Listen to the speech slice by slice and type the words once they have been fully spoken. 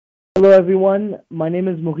Hello, everyone. My name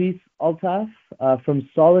is Maurice Altaf from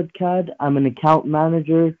SolidCAD. I'm an account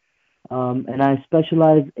manager, and I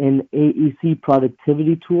specialize in AEC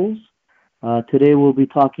productivity tools. Today, we'll be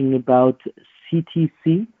talking about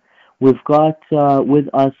CTC. We've got with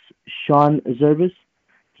us Shawn Zirbes.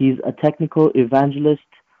 He's a technical evangelist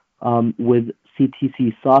with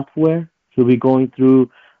CTC software. He'll be going through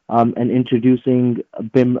and introducing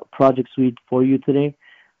BIM Project Suite for you today.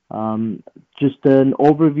 Just an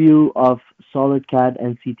overview of SolidCAD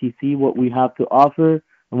and CTC, what we have to offer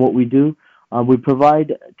and what we do. We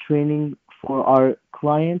provide training for our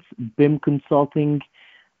clients, BIM consulting,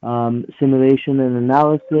 simulation and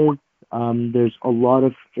analysis. There's a lot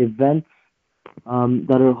of events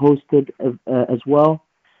that are hosted as well,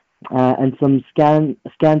 and some scan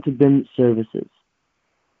to BIM services.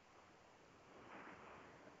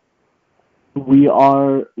 We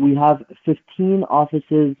have 15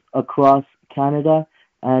 offices across Canada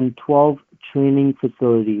and 12 training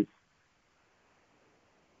facilities.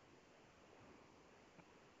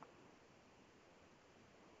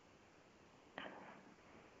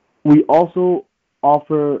 We also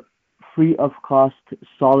offer free of cost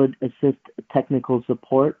Solid Assist technical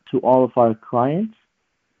support to all of our clients.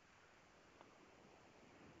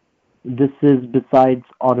 This is besides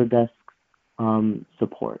Autodesk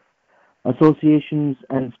support. Associations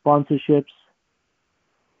and sponsorships.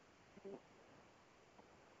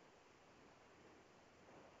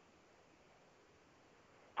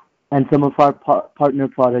 And some of our partner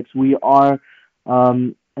products. We are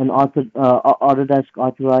an Autodesk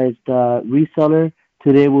authorized reseller.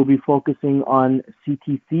 Today we'll be focusing on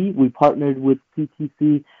CTC. We partnered with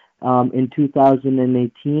CTC in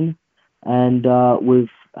 2018, and we've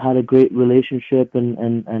had a great relationship,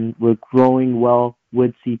 and we're growing well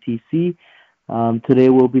with CTC. Today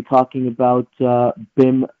we'll be talking about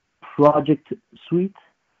BIM Project Suite.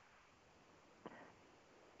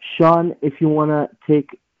 Shawn, if you want to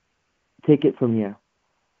take it from here.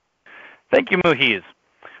 Thank you, Muhiz.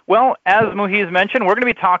 Well, as Muhiz mentioned, we're going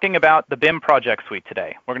to be talking about the BIM Project Suite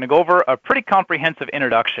today. We're going to go over a pretty comprehensive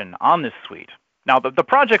introduction on this suite. Now, the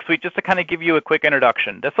Project Suite, just to kind of give you a quick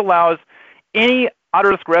introduction, this allows any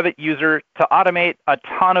Autodesk Revit user to automate a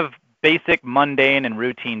ton of basic, mundane, and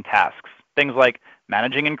routine tasks. Things like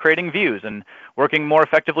managing and creating views and working more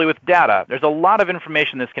effectively with data. There's a lot of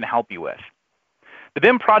information this can help you with. The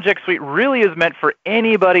BIM Project Suite really is meant for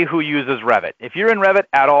anybody who uses Revit. If you're in Revit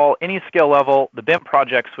at all, any skill level, the BIM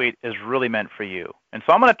Project Suite is really meant for you. And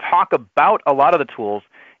so I'm going to talk about a lot of the tools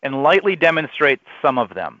and lightly demonstrate some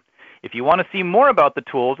of them. If you want to see more about the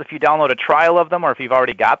tools, if you download a trial of them or if you've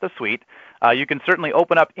already got the suite, you can certainly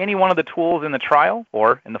open up any one of the tools in the trial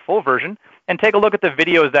or in the full version and take a look at the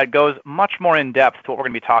videos that goes much more in depth to what we're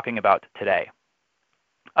going to be talking about today.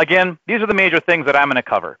 Again, these are the major things that I'm going to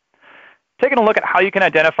cover. Taking a look at how you can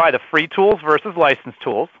identify the free tools versus licensed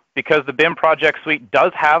tools, because the BIM Project Suite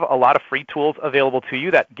does have a lot of free tools available to you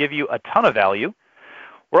that give you a ton of value.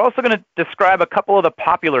 We're also going to describe a couple of the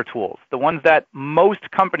popular tools, the ones that most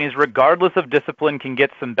companies, regardless of discipline, can get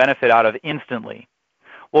some benefit out of instantly.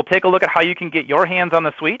 We'll take a look at how you can get your hands on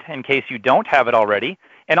the suite in case you don't have it already,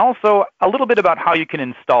 and also a little bit about how you can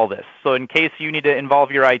install this. So in case you need to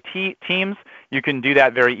involve your IT teams, you can do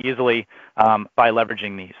that very easily by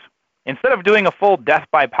leveraging these. Instead of doing a full death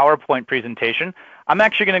by PowerPoint presentation, I'm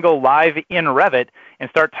actually going to go live in Revit and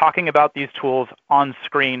start talking about these tools on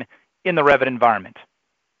screen in the Revit environment.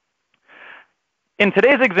 In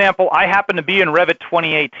today's example, I happen to be in Revit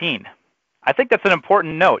 2018. I think that's an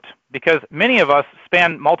important note because many of us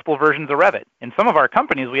span multiple versions of Revit. In some of our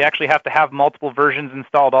companies, we actually have to have multiple versions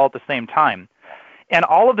installed all at the same time. And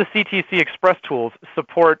all of the CTC Express tools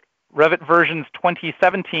support Revit versions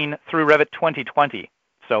 2017 through Revit 2020.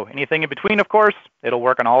 So anything in between, of course, it'll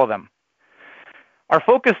work on all of them. Our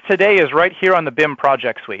focus today is right here on the BIM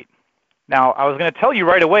Project Suite. Now, I was going to tell you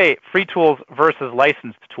right away, free tools versus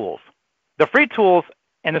licensed tools. The free tools,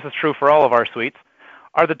 and this is true for all of our suites,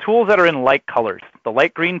 are the tools that are in light colors. The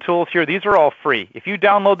light green tools here, these are all free. If you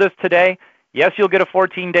download this today, yes, you'll get a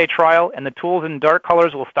 14-day trial, and the tools in dark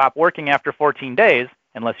colors will stop working after 14 days,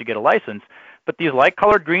 unless you get a license. But these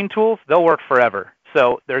light-colored green tools, they'll work forever.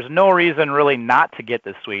 So there's no reason really not to get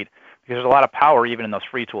this suite because there's a lot of power even in those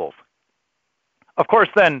free tools. Of course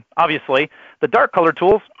then, obviously, the dark color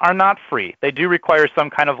tools are not free. They do require some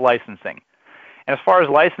kind of licensing. And as far as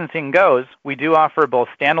licensing goes, we do offer both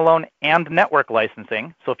standalone and network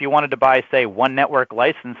licensing. So if you wanted to buy, say, one network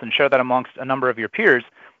license and share that amongst a number of your peers,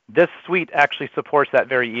 this suite actually supports that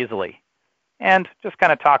very easily. And just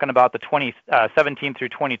kind of talking about the 2017 through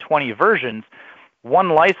 2020 versions, one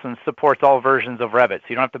license supports all versions of Revit. So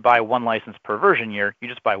you don't have to buy one license per version year. You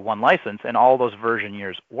just buy one license, and all those version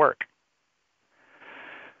years work.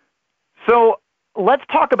 So let's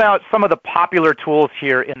talk about some of the popular tools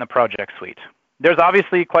here in the project suite. There's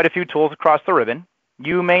obviously quite a few tools across the ribbon.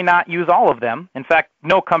 You may not use all of them. In fact,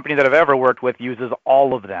 no company that I've ever worked with uses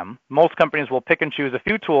all of them. Most companies will pick and choose a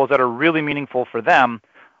few tools that are really meaningful for them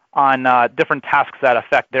on different tasks that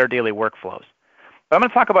affect their daily workflows. But I'm going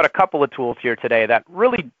to talk about a couple of tools here today that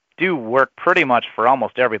really do work pretty much for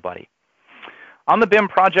almost everybody. On the BIM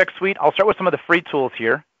Project Suite, I'll start with some of the free tools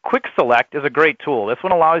here. Quick Select is a great tool. This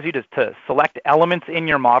one allows you to select elements in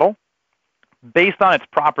your model based on its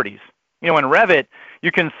properties. You know, in Revit,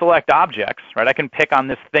 you can select objects, right? I can pick on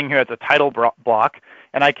this thing here as a title block,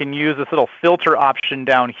 and I can use this little filter option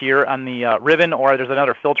down here on the ribbon, or there's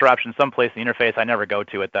another filter option someplace in the interface. I never go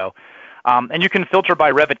to it, though. And you can filter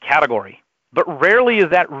by Revit category. But rarely is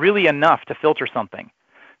that really enough to filter something.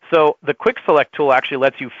 So the Quick Select tool actually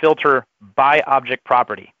lets you filter by object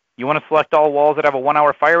property. You want to select all walls that have a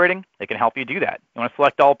 1-hour fire rating? It can help you do that. You want to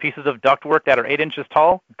select all pieces of ductwork that are 8 inches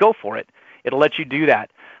tall? Go for it. It'll let you do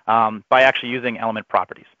that by actually using element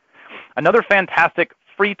properties. Another fantastic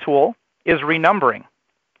free tool is renumbering.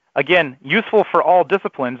 Again, useful for all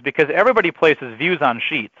disciplines because everybody places views on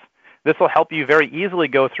sheets. This will help you very easily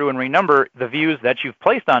go through and renumber the views that you've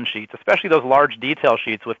placed on sheets, especially those large detail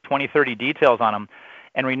sheets with 20, 30 details on them,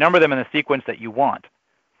 and renumber them in the sequence that you want.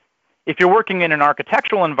 If you're working in an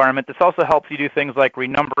architectural environment, this also helps you do things like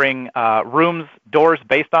renumbering rooms, doors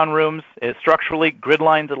based on rooms, structurally, grid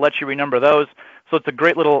lines that lets you renumber those. So it's a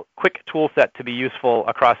great little quick tool set to be useful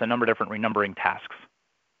across a number of different renumbering tasks.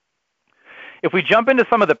 If we jump into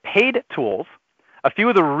some of the paid tools, a few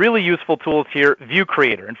of the really useful tools here, View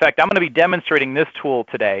Creator. In fact, I'm going to be demonstrating this tool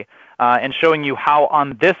today and showing you how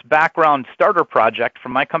on this background starter project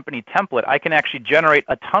from my company template, I can actually generate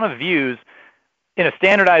a ton of views in a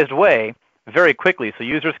standardized way very quickly. So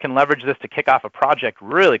users can leverage this to kick off a project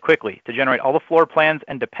really quickly to generate all the floor plans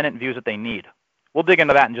and dependent views that they need. We'll dig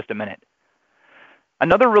into that in just a minute.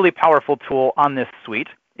 Another really powerful tool on this suite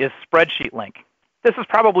is Spreadsheet Link. This is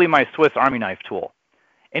probably my Swiss Army knife tool.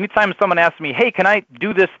 Anytime someone asks me, hey, can I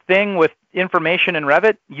do this thing with information in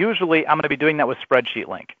Revit? Usually I'm going to be doing that with Spreadsheet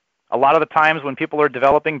Link. A lot of the times when people are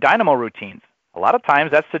developing Dynamo routines, a lot of times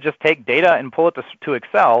that's to just take data and pull it to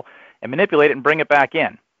Excel and manipulate it and bring it back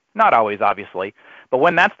in. Not always, obviously. But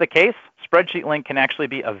when that's the case, Spreadsheet Link can actually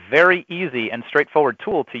be a very easy and straightforward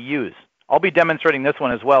tool to use. I'll be demonstrating this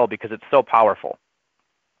one as well because it's so powerful.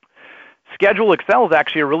 Schedule Excel is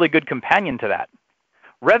actually a really good companion to that.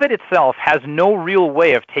 Revit itself has no real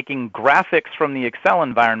way of taking graphics from the Excel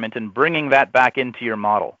environment and bringing that back into your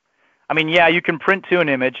model. I mean, yeah, you can print to an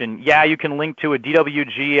image, and yeah, you can link to a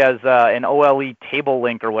DWG as an OLE table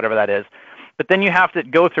link or whatever that is, but then you have to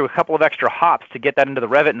go through a couple of extra hops to get that into the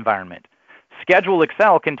Revit environment. Schedule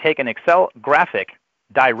Excel can take an Excel graphic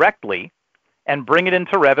directly and bring it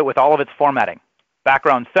into Revit with all of its formatting.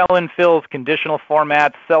 Background cell infills, conditional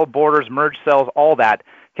formats, cell borders, merge cells, all that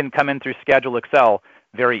can come in through Schedule Excel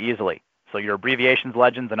very easily. So your abbreviations,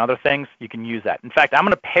 legends, and other things, you can use that. In fact, I'm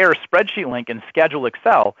going to pair Spreadsheet Link and Schedule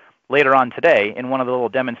Excel later on today in one of the little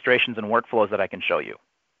demonstrations and workflows that I can show you.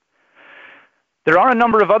 There are a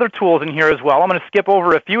number of other tools in here as well. I'm going to skip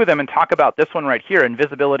over a few of them and talk about this one right here,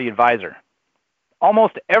 Invisibility Advisor.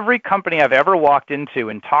 Almost every company I've ever walked into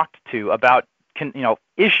and talked to about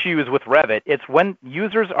issues with Revit, it's when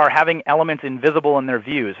users are having elements invisible in their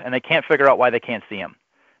views and they can't figure out why they can't see them.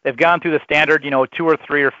 They've gone through the standard, 2 or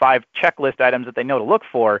 3 or 5 checklist items that they know to look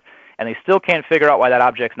for, and they still can't figure out why that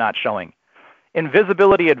object's not showing.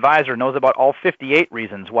 Invisibility Advisor knows about all 58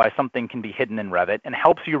 reasons why something can be hidden in Revit and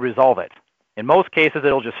helps you resolve it. In most cases,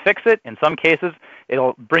 it'll just fix it. In some cases,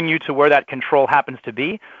 it'll bring you to where that control happens to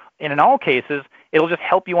be. And in all cases, it'll just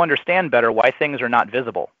help you understand better why things are not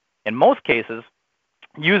visible. In most cases,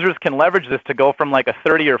 users can leverage this to go from like a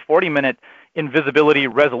 30 or 40-minute invisibility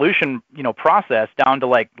resolution process down to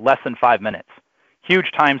like less than 5 minutes.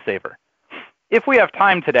 Huge time saver. If we have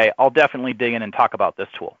time today, I'll definitely dig in and talk about this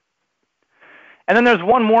tool. And then there's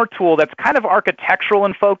one more tool that's kind of architectural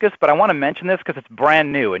in focus, but I want to mention this because it's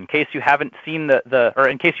brand new. In case you haven't seen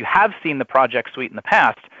in case you have seen the project suite in the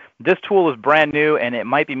past, this tool is brand new and it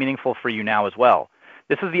might be meaningful for you now as well.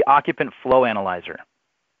 This is the Occupant Flow Analyzer.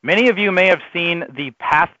 Many of you may have seen the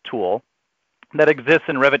Path tool that exists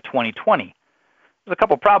in Revit 2020. There's a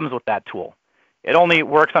couple problems with that tool. It only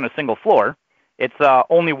works on a single floor. It's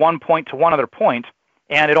only one point to one other point,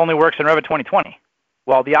 and it only works in Revit 2020.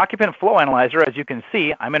 Well, the Occupant Flow Analyzer, as you can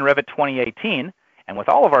see, I'm in Revit 2018, and with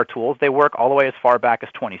all of our tools, they work all the way as far back as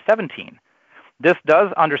 2017. This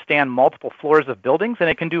does understand multiple floors of buildings, and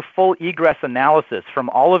it can do full egress analysis from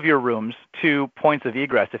all of your rooms to points of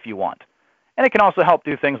egress if you want. And it can also help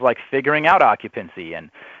do things like figuring out occupancy and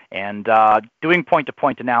doing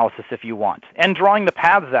point-to-point analysis if you want, and drawing the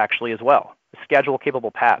paths actually as well,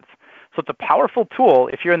 schedule-capable paths. So it's a powerful tool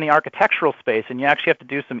if you're in the architectural space and you actually have to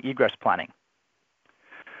do some egress planning.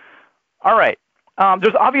 All right.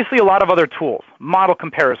 There's obviously a lot of other tools. Model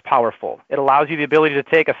Compare is powerful. It allows you the ability to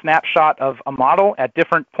take a snapshot of a model at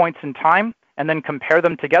different points in time and then compare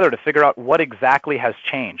them together to figure out what exactly has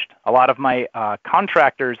changed. A lot of my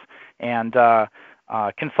contractors and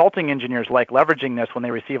consulting engineers like leveraging this when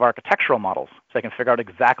they receive architectural models, so they can figure out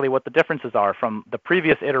exactly what the differences are from the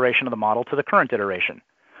previous iteration of the model to the current iteration.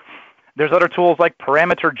 There's other tools like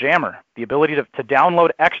Parameter Jammer, the ability to download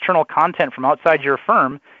external content from outside your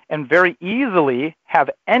firm and very easily have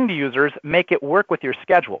end users make it work with your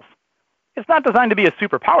schedules. It's not designed to be a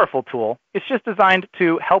super powerful tool. It's just designed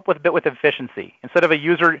to help with efficiency. Instead of a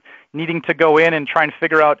user needing to go in and try and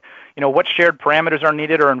figure out, what shared parameters are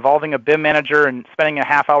needed or involving a BIM manager and spending a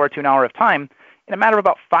half hour to an hour of time, in a matter of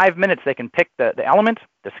about 5 minutes, they can pick the element,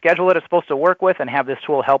 the schedule that it's supposed to work with, and have this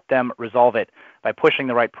tool help them resolve it by pushing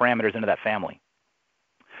the right parameters into that family.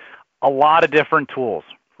 A lot of different tools.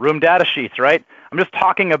 Room data sheets, right? I'm just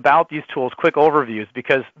talking about these tools, quick overviews,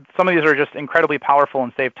 because some of these are just incredibly powerful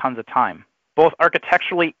and save tons of time. Both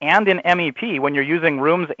architecturally and in MEP, when you're using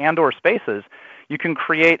rooms and or spaces, you can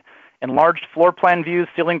create enlarged floor plan views,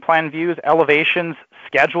 ceiling plan views, elevations,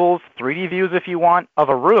 schedules, 3D views if you want, of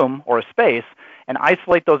a room or a space, and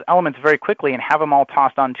isolate those elements very quickly and have them all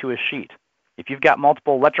tossed onto a sheet. If you've got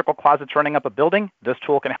multiple electrical closets running up a building, this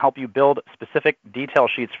tool can help you build specific detail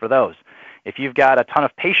sheets for those. If you've got a ton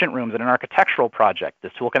of patient rooms in an architectural project,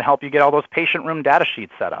 this tool can help you get all those patient room data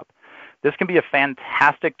sheets set up. This can be a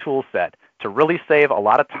fantastic tool set to really save a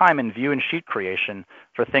lot of time in view and sheet creation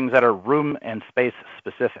for things that are room and space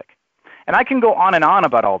specific. And I can go on and on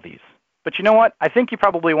about all these. But you know what? I think you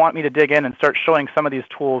probably want me to dig in and start showing some of these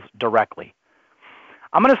tools directly.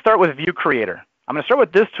 I'm going to start with View Creator. I'm going to start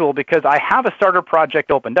with this tool because I have a starter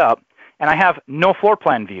project opened up and I have no floor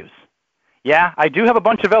plan views. Yeah, I do have a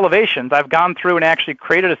bunch of elevations. I've gone through and actually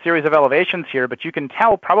created a series of elevations here, but you can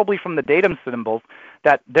tell probably from the datum symbols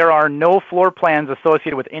that there are no floor plans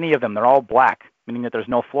associated with any of them. They're all black, meaning that there's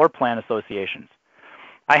no floor plan associations.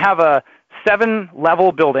 I have a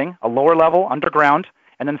 7-level building, a lower level underground,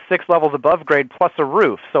 and then 6 levels above grade plus a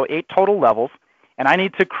roof, so 8 total levels, and I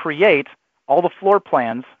need to create all the floor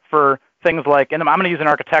plans for things like, and I'm going to use an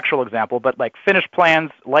architectural example, but like finished plans,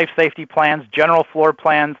 life safety plans, general floor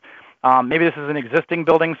plans. Maybe this is an existing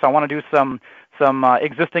building, so I want to do some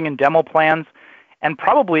existing and demo plans. And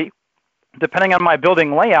probably, depending on my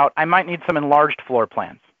building layout, I might need some enlarged floor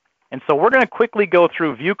plans. And so we're going to quickly go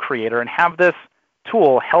through View Creator and have this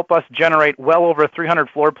tool help us generate well over 300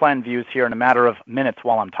 floor plan views here in a matter of minutes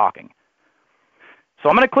while I'm talking. So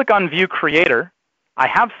I'm going to click on View Creator. I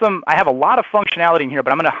have a lot of functionality in here,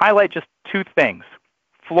 but I'm going to highlight just 2 things: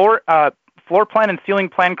 floor plan and ceiling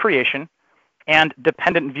plan creation, and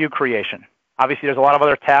dependent view creation. Obviously, there's a lot of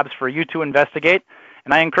other tabs for you to investigate,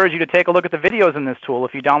 and I encourage you to take a look at the videos in this tool.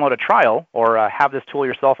 If you download a trial or have this tool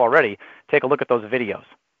yourself already, take a look at those videos.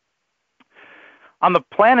 On the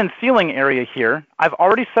plan and ceiling area here, I've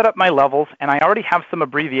already set up my levels, and I already have some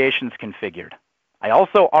abbreviations configured. I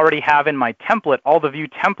also already have in my template all the view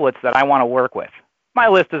templates that I want to work with. My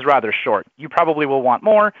list is rather short. You probably will want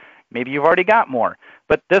more. Maybe you've already got more.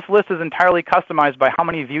 But this list is entirely customized by how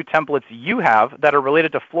many view templates you have that are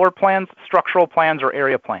related to floor plans, structural plans, or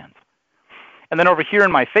area plans. And then over here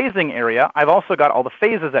in my phasing area, I've also got all the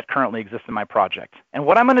phases that currently exist in my project. And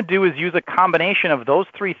what I'm going to do is use a combination of those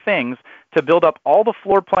 3 things to build up all the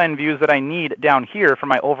floor plan views that I need down here for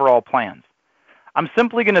my overall plans. I'm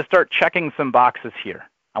simply going to start checking some boxes here.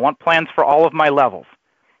 I want plans for all of my levels.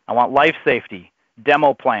 I want life safety,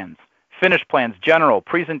 demo plans, finished plans, general,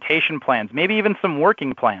 presentation plans, maybe even some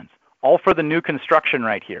working plans, all for the new construction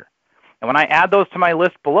right here. And when I add those to my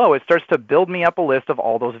list below, it starts to build me up a list of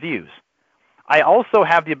all those views. I also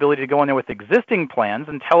have the ability to go in there with existing plans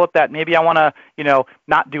and tell it that maybe I want to,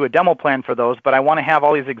 not do a demo plan for those, but I want to have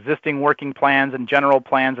all these existing working plans and general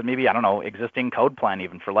plans and maybe, existing code plan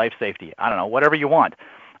even for life safety. Whatever you want.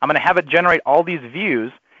 I'm going to have it generate all these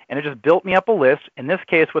views, and it just built me up a list, in this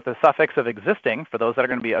case with the suffix of existing, for those that are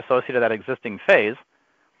going to be associated with that existing phase,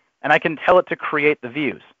 and I can tell it to create the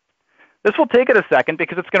views. This will take it a second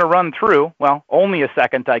because it's going to run through, well, only a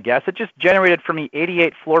second, I guess. It just generated for me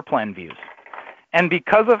 88 floor plan views. And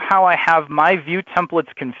because of how I have my view templates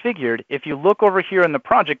configured, if you look over here in the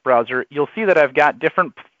project browser, you'll see that I've got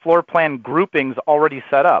different floor plan groupings already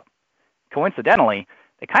set up. coincidentally,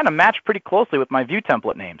 they kind of match pretty closely with my view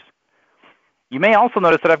template names. You may also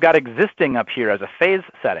notice that I've got existing up here as a phase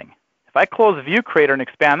setting. If I close View Creator and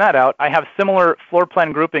expand that out, I have similar floor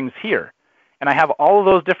plan groupings here. And I have all of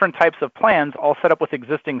those different types of plans all set up with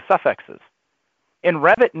existing suffixes. In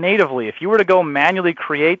Revit natively, if you were to go manually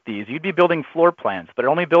create these, you'd be building floor plans, but it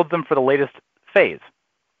only builds them for the latest phase.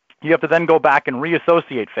 You have to then go back and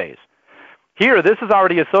reassociate phase. Here, this is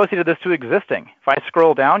already associated this to existing. If I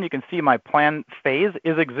scroll down, you can see my plan phase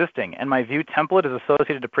is existing, and my view template is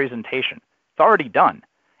associated to presentation. It's already done,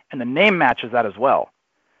 and the name matches that as well.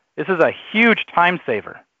 This is a huge time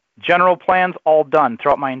saver. General plans all done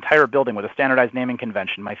throughout my entire building with a standardized naming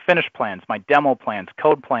convention. My finished plans, my demo plans,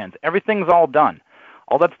 code plans, everything's all done.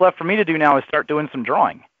 All that's left for me to do now is start doing some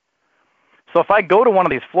drawing. So if I go to one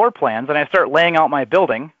of these floor plans and I start laying out my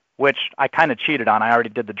building, which I kind of cheated on. I already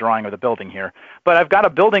did the drawing of the building here. But I've got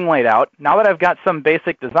a building laid out. Now that I've got some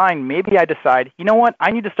basic design, maybe I decide, you know what,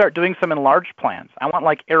 I need to start doing some enlarged plans. I want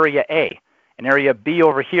like area A, and area B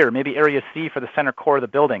over here, maybe area C for the center core of the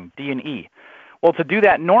building, D and E. Well, to do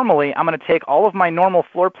that normally, I'm going to take all of my normal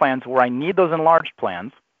floor plans where I need those enlarged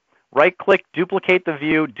plans, right-click, duplicate the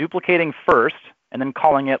view, duplicating first, and then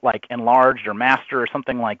calling it like enlarged or master or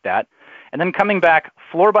something like that. And then coming back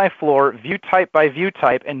floor by floor, view type by view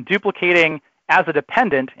type, and duplicating as a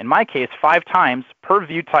dependent, in my case, 5 times per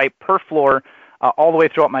view type, per floor, all the way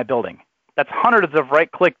throughout my building. That's hundreds of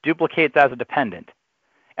right-click duplicates as a dependent.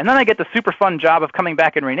 And then I get the super fun job of coming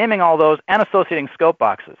back and renaming all those and associating scope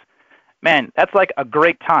boxes. Man, that's like a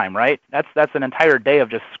great time, right? That's an entire day of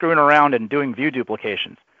just screwing around and doing view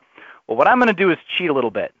duplications. Well, what I'm going to do is cheat a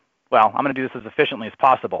little bit. Well, I'm going to do this as efficiently as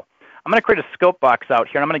possible. I'm going to create a scope box out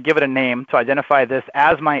here, and I'm going to give it a name to identify this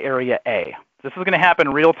as my area A. This is going to happen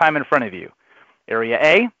real time in front of you. Area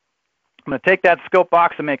A, I'm going to take that scope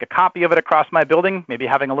box and make a copy of it across my building, maybe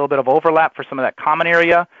having a little bit of overlap for some of that common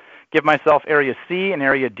area. Give myself area C and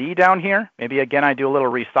area D down here. Maybe, again, I do a little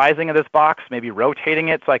resizing of this box, maybe rotating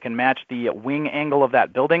it so I can match the wing angle of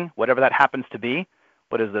that building, whatever that happens to be.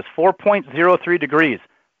 What is this? 4.03 degrees.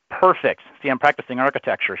 Perfect. See, I'm practicing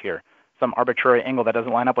architecture here. Some arbitrary angle that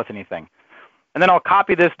doesn't line up with anything. And then I'll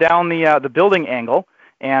copy this down the building angle.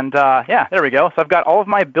 And yeah, there we go. So I've got all of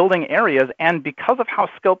my building areas. And because of how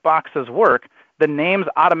scope boxes work, the names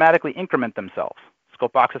automatically increment themselves.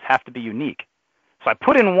 Scope boxes have to be unique. So I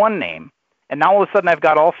put in one name, and now all of a sudden I've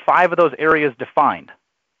got all 5 of those areas defined.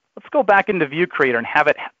 Let's go back into View Creator and have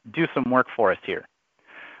it do some work for us here.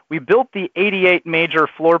 We built the 88 major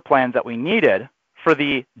floor plans that we needed for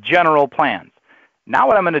the general plans. Now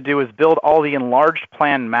what I'm going to do is build all the enlarged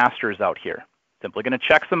plan masters out here. Simply going to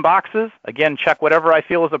check some boxes. Again, check whatever I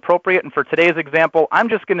feel is appropriate. And for today's example, I'm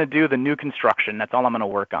just going to do the new construction. That's all I'm going to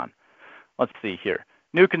work on. Let's see here.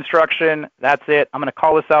 New construction, that's it. I'm going to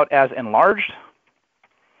call this out as enlarged,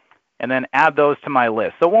 and then add those to my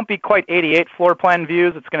list. So it won't be quite 88 floor plan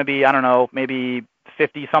views. It's going to be, I don't know, maybe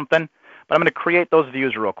 50 something. But I'm going to create those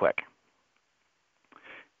views real quick.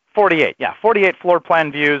 48, yeah, 48 floor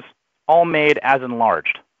plan views, all made as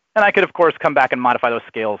enlarged. And I could, of course, come back and modify those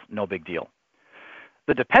scales, no big deal.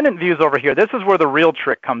 The dependent views over here, this is where the real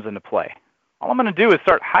trick comes into play. All I'm going to do is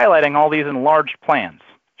start highlighting all these enlarged plans.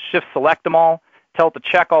 Shift select them all, tell it to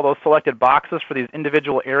check all those selected boxes for these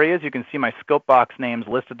individual areas. You can see my scope box names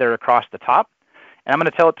listed there across the top. And I'm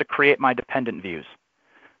going to tell it to create my dependent views.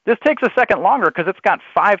 This takes a second longer because it's got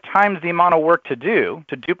 5 times the amount of work to do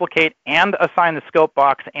to duplicate and assign the scope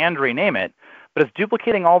box and rename it, but it's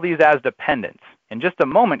duplicating all these as dependents. In just a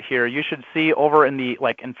moment here, you should see over in the,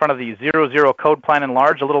 like in front of the 00 code plan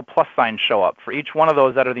enlarged, a little plus sign show up for each one of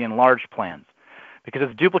those that are the enlarged plans because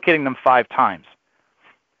it's duplicating them 5 times.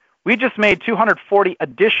 We just made 240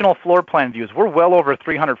 additional floor plan views. We're well over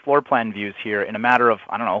 300 floor plan views here in a matter of,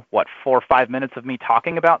 I don't know, what, 4 or 5 minutes of me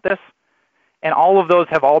talking about this. And all of those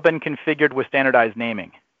have all been configured with standardized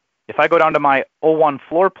naming. If I go down to my 01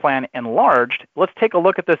 floor plan enlarged, let's take a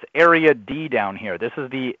look at this area D down here. This is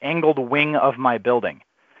the angled wing of my building.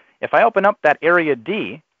 If I open up that area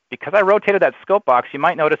D, because I rotated that scope box, you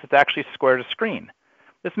might notice it's actually square to screen.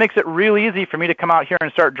 This makes it real easy for me to come out here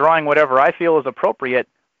and start drawing whatever I feel is appropriate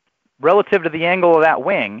relative to the angle of that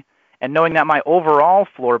wing, and knowing that my overall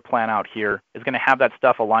floor plan out here is going to have that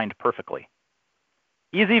stuff aligned perfectly.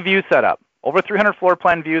 Easy view setup. Over 300 floor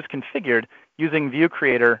plan views configured using View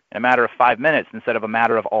Creator in a matter of 5 minutes instead of a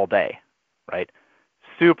matter of all day, right?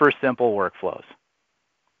 Super simple workflows.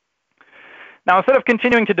 Now, instead of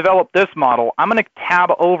continuing to develop this model, I'm going to tab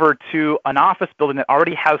over to an office building that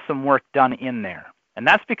already has some work done in there. And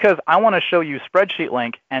that's because I want to show you Spreadsheet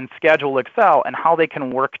Link and Schedule Excel and how they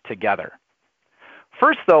can work together.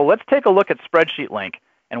 First, though, let's take a look at Spreadsheet Link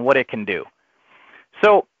and what it can do.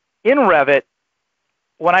 So in Revit,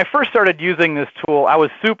 when I first started using this tool, I was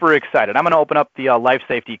super excited. I'm going to open up the life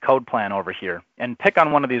safety code plan over here and pick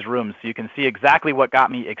on one of these rooms so you can see exactly what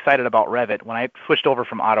got me excited about Revit when I switched over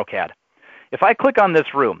from AutoCAD. If I click on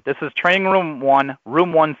this room, this is Training Room 1,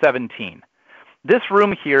 Room 117. This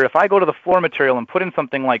room here, if I go to the floor material and put in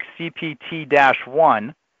something like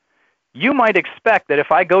CPT-1, you might expect that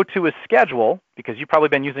if I go to a schedule, because you've probably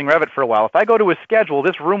been using Revit for a while, if I go to a schedule,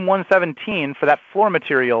 this room 117 for that floor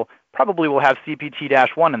material probably will have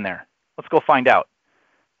CPT-1 in there. Let's go find out.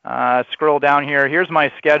 Scroll down here. Here's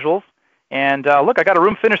my schedules. And look, I got a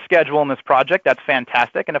room finish schedule in this project. That's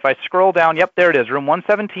fantastic. And if I scroll down, yep, there it is. Room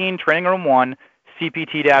 117, Training Room 1,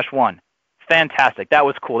 CPT-1. Fantastic. That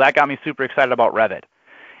was cool. That got me super excited about Revit.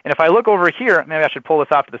 And if I look over here, maybe I should pull this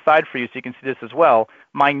off to the side for you so you can see this as well.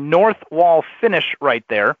 My north wall finish right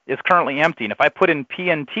there is currently empty. And if I put in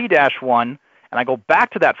PNT-1 and I go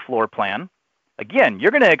back to that floor plan, again,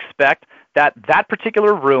 you're going to expect that that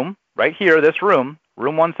particular room, right here, this room,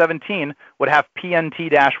 room 117, would have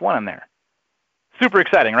PNT-1 in there. Super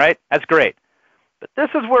exciting, right? That's great. But this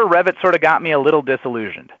is where Revit sort of got me a little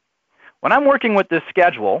disillusioned. When I'm working with this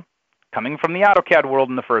schedule, coming from the AutoCAD world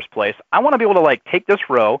in the first place, I want to be able to like take this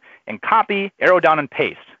row and copy, arrow down, and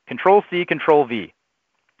paste. Control-C, Control-V.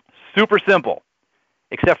 Super simple.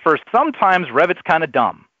 Except for sometimes Revit's kind of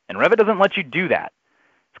dumb, and Revit doesn't let you do that.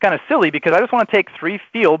 It's kind of silly because I just want to take 3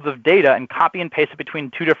 fields of data and copy and paste it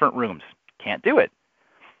between 2 different rooms. Can't do it.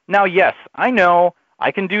 Now, yes, I know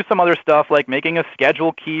I can do some other stuff like making a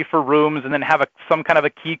schedule key for rooms and then have some kind of a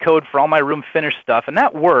key code for all my room finish stuff, and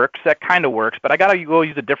that works. That kind of works, but I got to go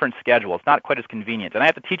use a different schedule. It's not quite as convenient, and I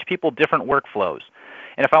have to teach people different workflows.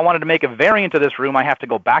 And if I wanted to make a variant of this room, I have to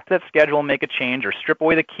go back to that schedule and make a change or strip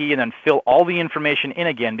away the key and then fill all the information in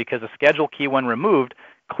again because the schedule key, when removed,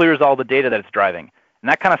 clears all the data that it's driving. And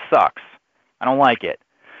that kind of sucks. I don't like it.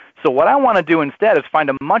 So what I want to do instead is find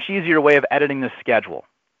a much easier way of editing this schedule.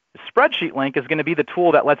 The Spreadsheet link is going to be the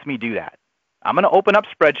tool that lets me do that. I'm going to open up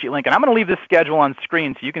Spreadsheet link, and I'm going to leave this schedule on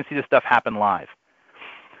screen so you can see this stuff happen live.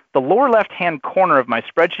 The lower left-hand corner of my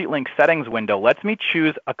Spreadsheet link settings window lets me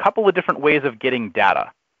choose a couple of different ways of getting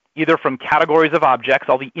data, either from categories of objects,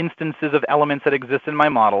 all the instances of elements that exist in my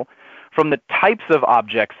model, from the types of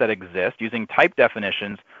objects that exist using type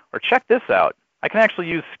definitions, or check this out. I can actually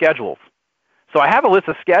use schedules. So I have a list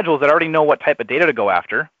of schedules that already know what type of data to go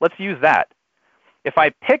after. Let's use that. If I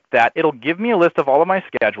pick that, it'll give me a list of all of my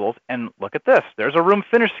schedules, and look at this. There's a room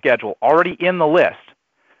finish schedule already in the list.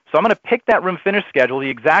 So I'm going to pick that room finish schedule, the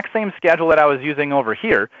exact same schedule that I was using over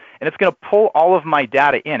here, and it's going to pull all of my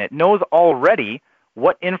data in. It knows already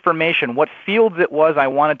what information, what fields it was I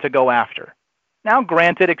wanted to go after. Now,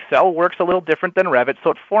 granted, Excel works a little different than Revit,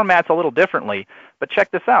 so it formats a little differently, but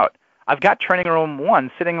check this out. I've got Training Room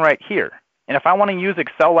 1 sitting right here, and if I want to use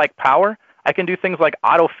Excel-like power, I can do things like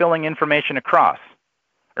auto-filling information across.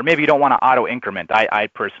 Or maybe you don't want to auto-increment. I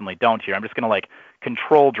personally don't here. I'm just going to like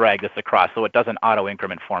control drag this across so it doesn't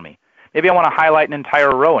auto-increment for me. Maybe I want to highlight an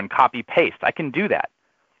entire row and copy-paste. I can do that.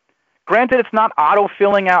 Granted, it's not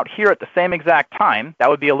auto-filling out here at the same exact time. That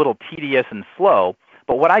would be a little tedious and slow.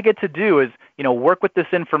 But what I get to do is, work with this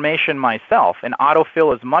information myself and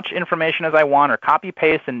auto-fill as much information as I want or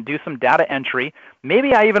copy-paste and do some data entry.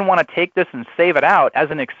 Maybe I even want to take this and save it out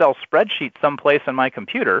as an Excel spreadsheet someplace on my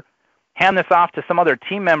computer, hand this off to some other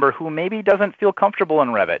team member who maybe doesn't feel comfortable in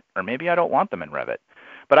Revit, or maybe I don't want them in Revit.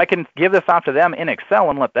 But I can give this off to them in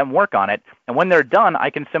Excel and let them work on it. And when they're done,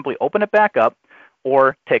 I can simply open it back up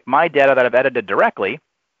or take my data that I've edited directly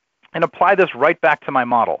and apply this right back to my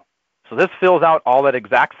model. So this fills out all that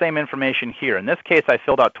exact same information here. In this case, I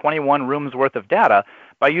filled out 21 rooms worth of data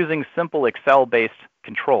by using simple Excel-based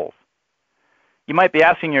controls. You might be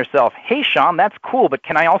asking yourself, hey, Shawn, that's cool, but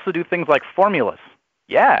can I also do things like formulas?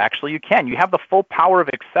 Yeah, actually you can. You have the full power of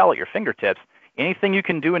Excel at your fingertips. Anything you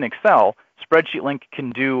can do in Excel, Spreadsheet Link can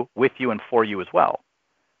do with you and for you as well.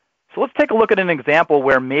 So let's take a look at an example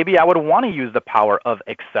where maybe I would want to use the power of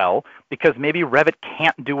Excel because maybe Revit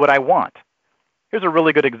can't do what I want. Here's a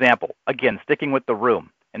really good example, again, sticking with the room.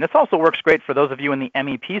 And this also works great for those of you in the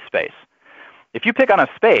MEP space. If you pick on a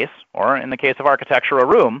space, or in the case of architecture, a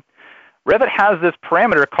room, Revit has this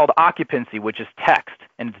parameter called occupancy, which is text,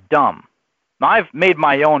 and it's dumb. Now, I've made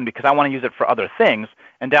my own because I want to use it for other things,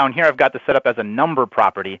 and down here I've got this set up as a number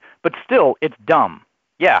property, but still, it's dumb.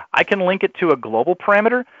 Yeah, I can link it to a global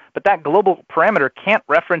parameter, but that global parameter can't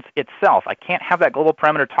reference itself. I can't have that global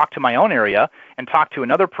parameter talk to my own area and talk to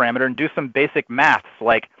another parameter and do some basic maths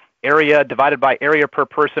like area divided by area per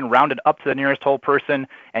person, rounded up to the nearest whole person,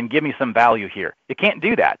 and give me some value here. You can't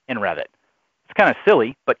do that in Revit. It's kind of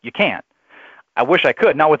silly, but you can't. I wish I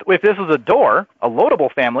could. Now, if this was a door, a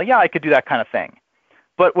loadable family, yeah, I could do that kind of thing.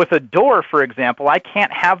 But with a door, for example, I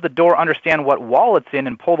can't have the door understand what wall it's in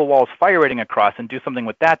and pull the wall's fire rating across and do something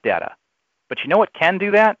with that data. But you know what can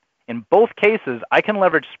do that? In both cases, I can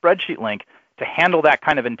leverage Spreadsheet Link to handle that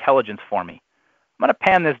kind of intelligence for me. I'm going to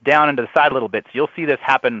pan this down into the side a little bit so you'll see this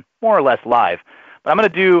happen more or less live. But I'm going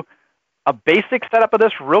to do a basic setup of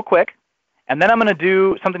this real quick, and then I'm going to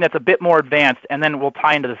do something that's a bit more advanced, and then we'll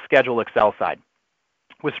tie into the Schedule Excel side.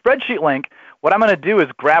 With Spreadsheet Link, what I'm going to do is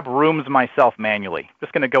grab rooms myself manually. I'm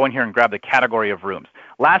just going to go in here and grab the category of rooms.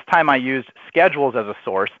 Last time I used schedules as a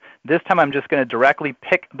source. This time I'm just going to directly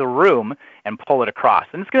pick the room and pull it across.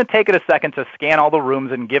 And it's going to take it a second to scan all the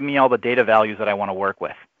rooms and give me all the data values that I want to work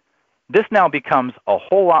with. This now becomes a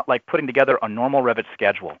whole lot like putting together a normal Revit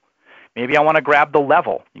schedule. Maybe I want to grab the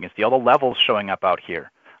level. You can see all the levels showing up out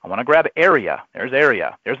here. I want to grab area. There's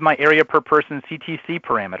area. There's my area per person CTC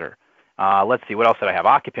parameter. Let's see, what else did I have?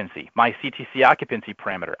 Occupancy, my CTC occupancy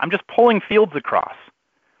parameter. I'm just pulling fields across.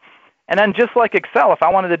 And then just like Excel, if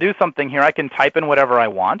I wanted to do something here, I can type in whatever I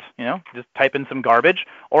want, just type in some garbage,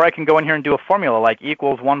 or I can go in here and do a formula like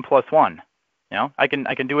equals 1 plus 1. I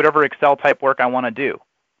can do whatever Excel type work I want to do.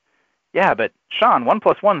 Yeah, but Shawn, 1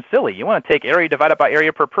 plus 1 is silly. You want to take area divided by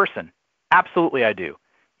area per person. Absolutely I do.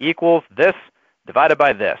 Equals this divided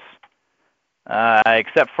by this.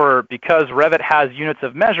 Except for because Revit has units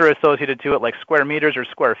of measure associated to it like square meters or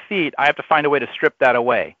square feet, I have to find a way to strip that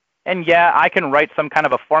away. And yeah, I can write some kind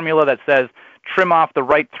of a formula that says trim off the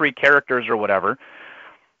right 3 characters or whatever,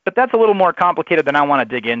 but that's a little more complicated than I want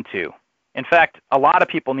to dig into. In fact, a lot of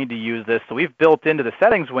people need to use this, so we've built into the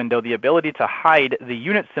settings window the ability to hide the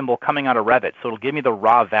unit symbol coming out of Revit, so it'll give me the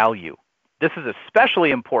raw value. This is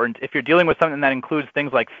especially important if you're dealing with something that includes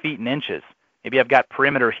things like feet and inches. Maybe I've got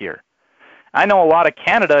perimeter here. I know a lot of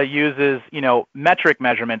Canada uses, metric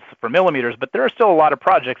measurements for millimeters, but there are still a lot of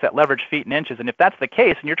projects that leverage feet and inches. And if that's the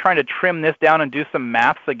case, and you're trying to trim this down and do some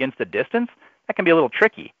maths against a distance, that can be a little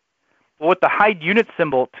tricky. Well, with the hide unit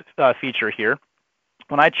symbol feature here,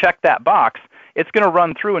 when I check that box, it's going to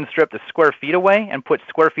run through and strip the square feet away and put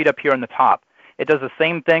square feet up here on the top. It does the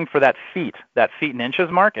same thing for that feet and inches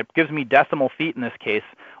mark. It gives me decimal feet in this case,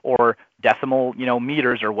 or decimal,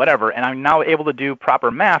 meters or whatever, and I'm now able to do proper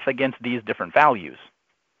math against these different values.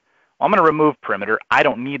 Well, I'm going to remove perimeter. I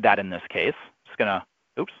don't need that in this case. Just going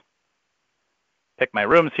to, pick my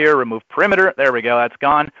rooms here, remove perimeter. There we go, that's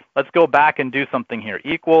gone. Let's go back and do something here.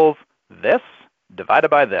 Equals this divided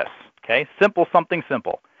by this. Okay, simple, something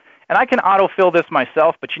simple. And I can autofill this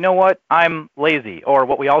myself, but you know what? I'm lazy, or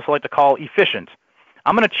what we also like to call efficient.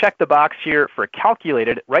 I'm going to check the box here for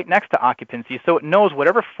calculated right next to occupancy so it knows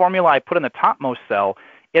whatever formula I put in the topmost cell,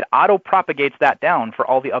 it auto-propagates that down for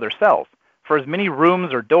all the other cells. For as many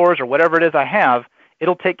rooms or doors or whatever it is I have,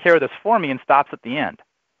 it'll take care of this for me and stops at the end.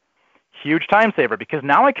 Huge time saver, because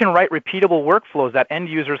now I can write repeatable workflows that end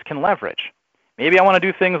users can leverage. Maybe I want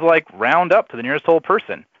to do things like round up to the nearest whole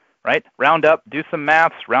person. Right? Round up, do some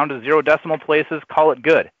maths, round to 0 decimal places, call it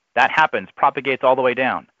good. That happens, propagates all the way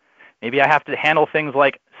down. Maybe I have to handle things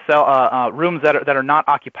like rooms that are not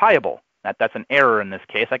occupiable. That's an error in this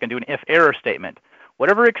case. I can do an if-error statement.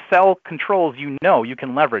 Whatever Excel controls you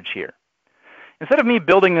can leverage here. Instead of me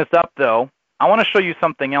building this up, though, I want to show you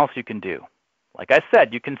something else you can do. Like I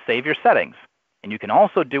said, you can save your settings, and you can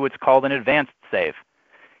also do what's called an advanced save.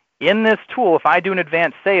 In this tool, if I do an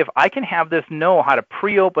advanced save, I can have this know how to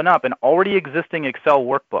pre-open up an already existing Excel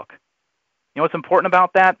workbook. You know what's important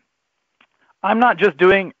about that? I'm not just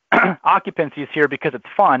doing occupancies here because it's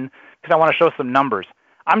fun, because I want to show some numbers.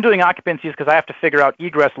 I'm doing occupancies because I have to figure out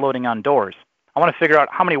egress loading on doors. I want to figure out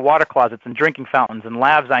how many water closets and drinking fountains and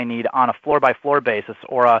lavs I need on a floor-by-floor basis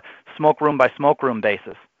or a smoke room-by-smoke room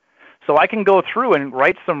basis. So I can go through and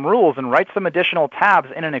write some rules and write some additional tabs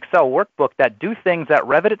in an Excel workbook that do things that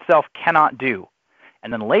Revit itself cannot do.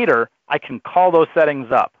 And then later, I can call those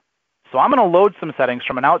settings up. So I'm going to load some settings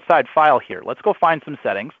from an outside file here. Let's go find some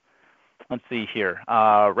settings. Let's see here.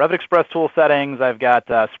 Revit Express tool settings. I've got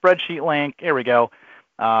Spreadsheet Link. Here we go.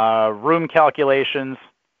 Room calculations.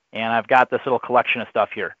 And I've got this little collection of stuff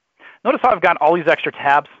here. Notice how I've got all these extra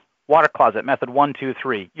tabs. Water closet, method 1, 2,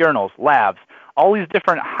 3, urinals, labs, all these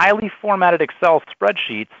different highly formatted Excel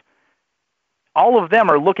spreadsheets. All of them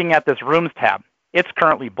are looking at this Rooms tab. It's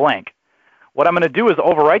currently blank. What I'm going to do is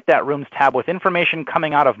overwrite that Rooms tab with information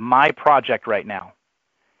coming out of my project right now.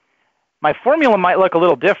 My formula might look a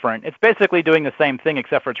little different. It's basically doing the same thing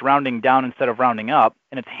except for it's rounding down instead of rounding up,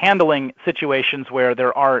 and it's handling situations where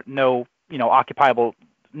there are no occupiable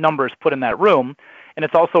numbers put in that room. And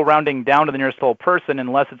it's also rounding down to the nearest whole person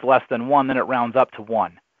unless it's less than 1, then it rounds up to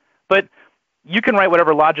 1. But you can write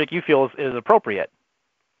whatever logic you feel is appropriate.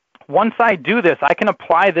 Once I do this, I can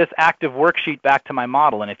apply this active worksheet back to my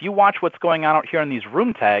model. And if you watch what's going on out here in these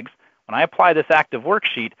room tags, when I apply this active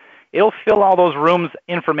worksheet, it'll fill all those rooms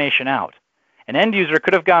information out. An end user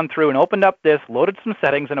could have gone through and opened up this, loaded some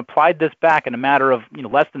settings, and applied this back in a matter of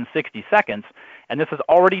less than 60 seconds. And this has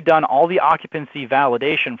already done all the occupancy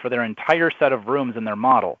validation for their entire set of rooms in their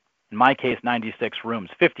model. In my case, 96 rooms.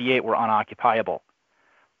 58 were unoccupiable.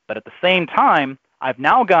 But at the same time, I've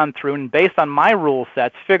now gone through and based on my rule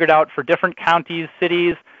sets, figured out for different counties,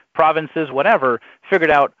 cities, provinces, whatever,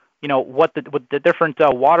 figured out what the different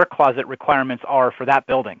water closet requirements are for that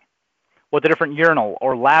building, what the different urinal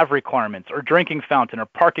or lav requirements or drinking fountain or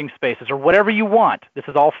parking spaces or whatever you want. This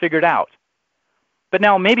is all figured out. But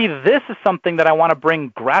now maybe this is something that I want to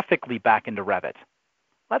bring graphically back into Revit.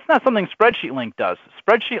 That's not something Spreadsheet Link does.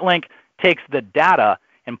 Spreadsheet Link takes the data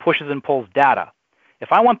and pushes and pulls data.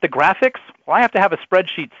 If I want the graphics, well, I have to have a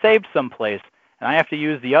spreadsheet saved someplace, and I have to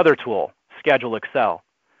use the other tool, Schedule Excel.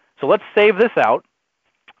 So let's save this out.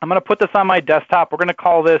 I'm going to put this on my desktop. We're going to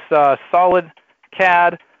call this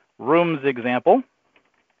SolidCAD Rooms Example.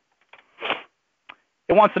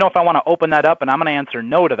 It wants to know if I want to open that up, and I'm going to answer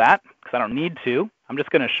no to that because I don't need to. I'm just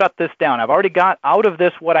going to shut this down. I've already got out of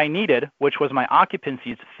this what I needed, which was my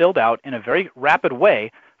occupancies filled out in a very rapid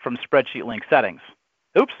way from Spreadsheet Link settings.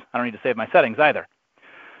 Oops, I don't need to save my settings either.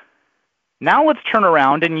 Now let's turn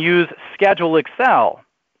around and use Schedule Excel.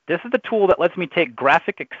 This is the tool that lets me take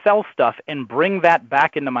graphic Excel stuff and bring that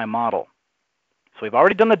back into my model. So we've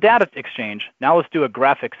already done the data exchange. Now let's do a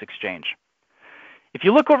graphics exchange. If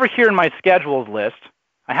you look over here in my schedules list,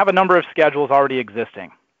 I have a number of schedules already existing.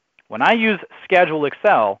 When I use Schedule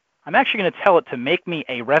Excel, I'm actually going to tell it to make me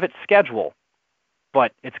a Revit schedule,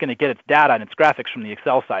 but it's going to get its data and its graphics from the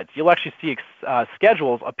Excel side. So you'll actually see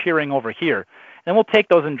schedules appearing over here. Then we'll take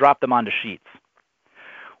those and drop them onto sheets.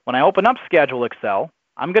 When I open up Schedule Excel,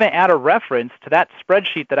 I'm going to add a reference to that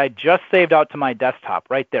spreadsheet that I just saved out to my desktop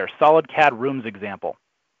right there, SolidCAD Rooms Example.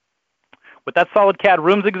 With that SolidCAD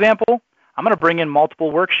Rooms Example, I'm going to bring in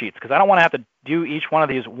multiple worksheets because I don't want to have to do each one of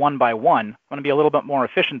these one by one. I'm going to be a little bit more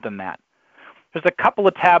efficient than that. There's a couple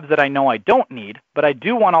of tabs that I know I don't need, but I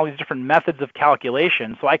do want all these different methods of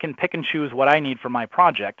calculation so I can pick and choose what I need for my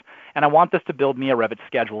project, and I want this to build me a Revit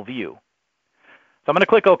schedule view. So I'm going to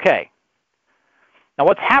click OK. Now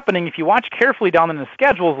what's happening, if you watch carefully down in the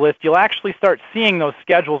schedules list, you'll actually start seeing those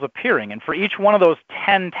schedules appearing. And for each one of those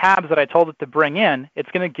 10 tabs that I told it to bring in, it's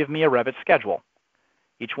going to give me a Revit schedule.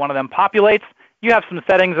 Each one of them populates. You have some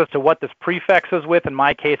settings as to what this prefix is with. In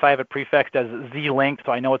my case, I have it prefixed as Z-link,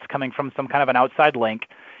 so I know it's coming from some kind of an outside link.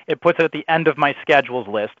 It puts it at the end of my schedules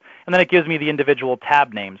list, and then it gives me the individual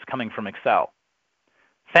tab names coming from Excel.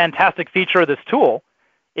 Fantastic feature of this tool.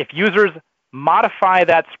 If users modify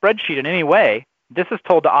that spreadsheet in any way, this is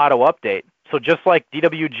told to auto-update. So just like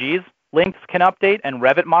DWG's links can update and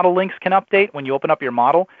Revit model links can update when you open up your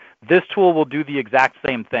model, this tool will do the exact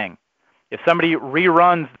same thing. If somebody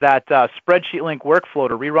reruns that spreadsheet link workflow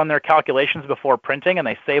to rerun their calculations before printing and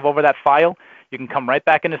they save over that file, you can come right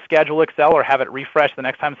back into Schedule Excel or have it refresh the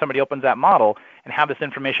next time somebody opens that model and have this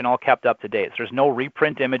information all kept up to date. So there's no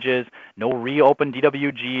reprint images, no reopen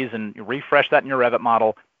DWGs, and you refresh that in your Revit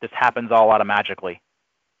model. This happens all automatically.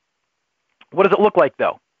 What does it look like,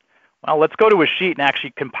 though? Well, let's go to a sheet and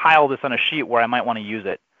actually compile this on a sheet where I might want to use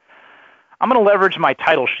it. I'm going to leverage my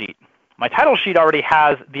title sheet. My title sheet already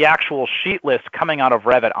has the actual sheet list coming out of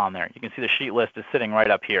Revit on there. You can see the sheet list is sitting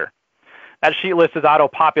right up here. That sheet list is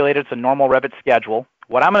auto-populated. It's a normal Revit schedule.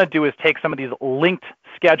 What I'm going to do is take some of these linked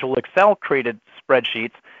Schedule Excel created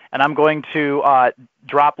spreadsheets, and I'm going to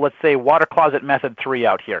drop, let's say, Water Closet Method 3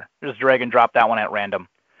 out here. Just drag and drop that one at random.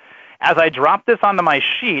 As I drop this onto my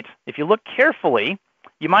sheet, if you look carefully,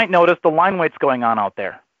 you might notice the line weights going on out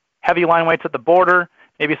there. Heavy line weights at the border,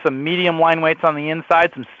 maybe some medium line weights on the inside,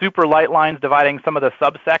 some super light lines dividing some of the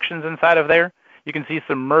subsections inside of there. You can see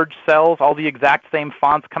some merged cells, all the exact same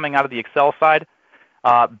fonts coming out of the Excel side.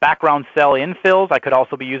 Background cell infills. I could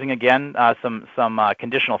also be using, again, some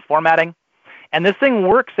conditional formatting. And this thing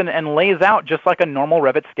works and lays out just like a normal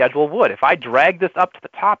Revit schedule would. If I drag this up to the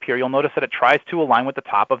top here, you'll notice that it tries to align with the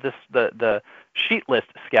top of the sheet list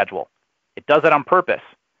schedule. It does that on purpose.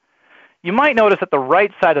 You might notice that the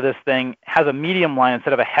right side of this thing has a medium line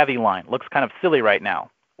instead of a heavy line. Looks kind of silly right now.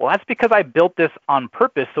 Well, that's because I built this on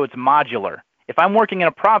purpose so it's modular. If I'm working in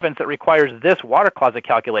a province that requires this water closet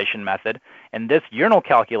calculation method and this urinal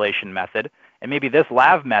calculation method and maybe this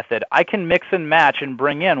lav method, I can mix and match and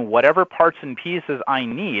bring in whatever parts and pieces I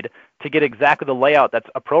need to get exactly the layout that's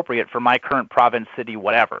appropriate for my current province, city,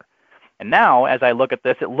 whatever. And now, as I look at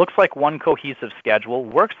this, it looks like one cohesive schedule,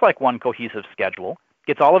 works like one cohesive schedule,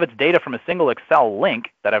 gets all of its data from a single Excel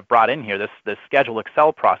link that I've brought in here, this schedule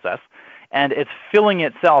Excel process, and it's filling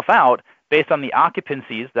itself out based on the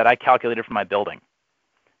occupancies that I calculated for my building.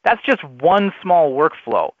 That's just one small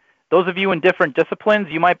workflow. Those of you in different disciplines,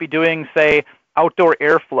 you might be doing, say, outdoor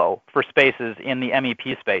airflow for spaces in the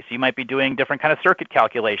MEP space. You might be doing different kind of circuit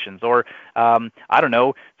calculations or, I don't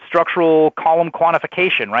know, structural column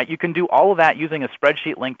quantification, right? You can do all of that using a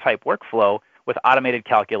spreadsheet link type workflow with automated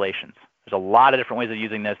calculations. There's a lot of different ways of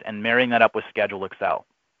using this and marrying that up with Schedule Excel.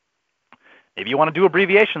 Maybe you want to do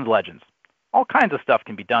abbreviations legends. All kinds of stuff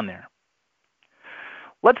can be done there.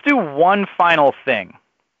 Let's do one final thing.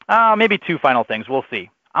 Maybe two final things. We'll see.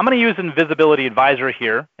 I'm going to use Invisibility Advisor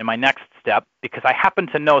here in my next step because I happen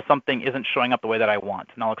to know something isn't showing up the way that I want.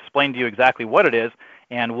 And I'll explain to you exactly what it is,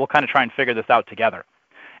 and we'll kind of try and figure this out together.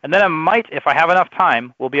 And then I might, if I have enough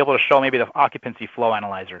time, we'll be able to show maybe the occupancy flow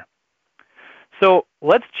analyzer. So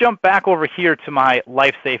let's jump back over here to my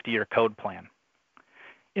life safety or code plan.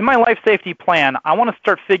 In my life safety plan, I want to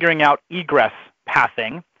start figuring out egress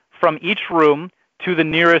pathing from each room to the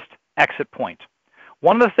nearest exit point.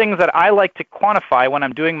 One of the things that I like to quantify when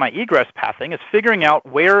I'm doing my egress pathing is figuring out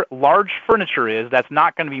where large furniture is that's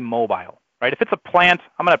not going to be mobile, right? If it's a plant,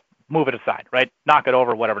 I'm going to move it aside, right? Knock it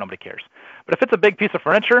over, whatever, nobody cares. But if it's a big piece of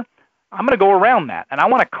furniture, I'm going to go around that, and I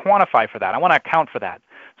want to quantify for that. I want to account for that.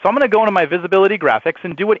 So I'm going to go into my visibility graphics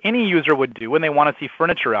and do what any user would do when they want to see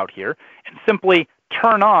furniture out here and simply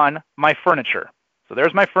turn on my furniture. So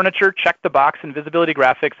there's my furniture, check the box in visibility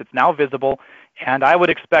graphics. It's now visible, and I would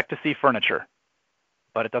expect to see furniture.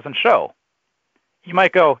 But it doesn't show. You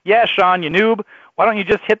might go, yeah, Shawn, you noob. Why don't you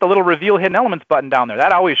just hit the little Reveal Hidden Elements button down there?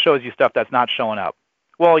 That always shows you stuff that's not showing up.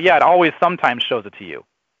 Well, yeah, it always sometimes shows it to you.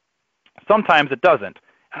 Sometimes it doesn't.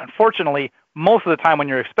 And unfortunately, most of the time when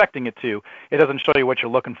you're expecting it to, it doesn't show you what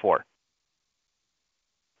you're looking for.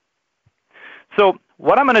 So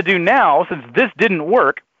what I'm going to do now, since this didn't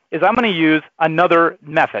work, is I'm going to use another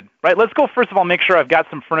method, right? Let's go first of all make sure I've got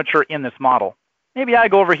some furniture in this model. Maybe I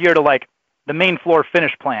go over here to like the main floor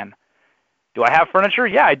finish plan. Do I have furniture?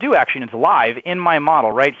 Yeah, I do actually, and it's live in my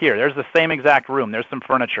model right here. There's the same exact room. There's some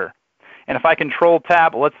furniture. And if I Control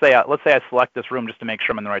Tab, let's say I select this room just to make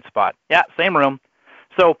sure I'm in the right spot. Yeah, same room.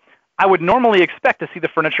 So I would normally expect to see the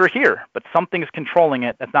furniture here, but something's controlling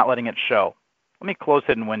it that's not letting it show. Let me close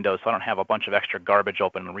Hidden Windows so I don't have a bunch of extra garbage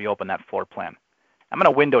open and reopen that floor plan. I'm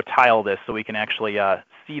going to window tile this so we can actually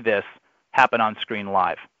see this happen on screen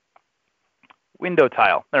live. Window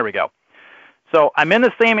tile. There we go. So I'm in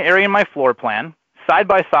the same area in my floor plan, side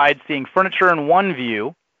by side, seeing furniture in one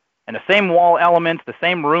view, and the same wall elements, the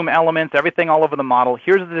same room elements, everything all over the model.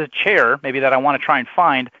 Here's the chair, maybe that I want to try and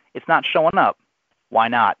find. It's not showing up. Why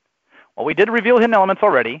not? Well, we did Reveal Hidden Elements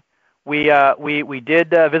already. We did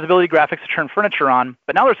visibility graphics to turn furniture on,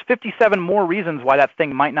 but now there's 57 more reasons why that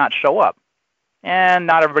thing might not show up. And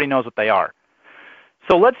not everybody knows what they are.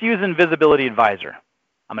 So let's use Invisibility Advisor.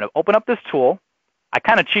 I'm going to open up this tool. I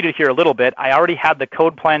kind of cheated here a little bit. I already had the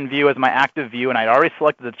code plan view as my active view, and I'd already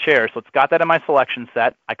selected the chair, so it's got that in my selection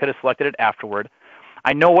set. I could have selected it afterward.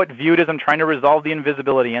 I know what view it is I'm trying to resolve the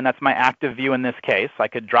invisibility in. That's my active view in this case. I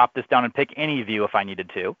could drop this down and pick any view if I needed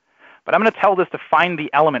to. But I'm going to tell this to find the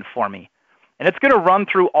element for me. And it's going to run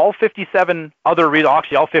through all 57 other reasons,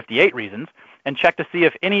 actually all 58 reasons, and check to see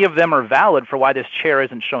if any of them are valid for why this chair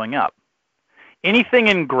isn't showing up. Anything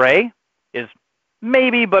in gray is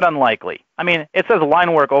maybe, but unlikely. I mean, it says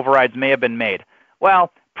line work overrides may have been made.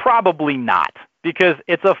 Well, probably not, because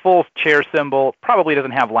it's a full chair symbol, probably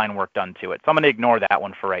doesn't have line work done to it. So I'm going to ignore that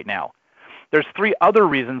one for right now. There's 3 other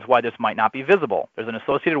reasons why this might not be visible. There's an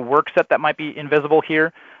associated work set that might be invisible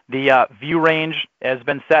here. The view range has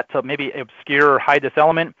been set to maybe obscure or hide this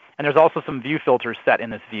element, and there's also some view filters set in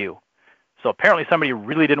this view. So apparently somebody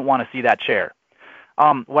really didn't want to see that chair.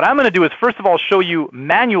 What I'm going to do is first of all show you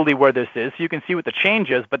manually where this is so you can see what the change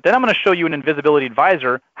is, but then I'm going to show you in Invisibility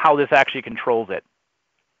Advisor how this actually controls it.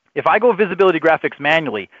 If I go Visibility Graphics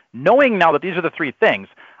manually, knowing now that these are the 3 things,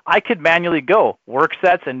 I could manually go work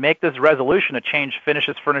sets and make this resolution to change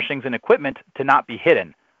finishes, furnishings, and equipment to not be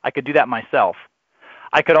hidden. I could do that myself.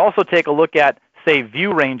 I could also take a look at, say,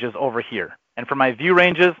 view ranges over here. And for my view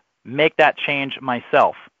ranges, make that change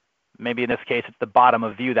myself. Maybe in this case, it's the bottom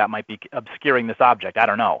of view that might be obscuring this object. I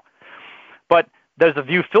don't know. But there's a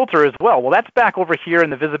view filter as well. Well, that's back over here in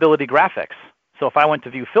the visibility graphics. So if I went to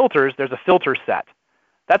view filters, there's a filter set.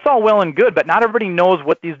 That's all well and good, but not everybody knows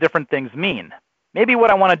what these different things mean. Maybe what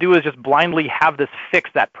I want to do is just blindly have this fix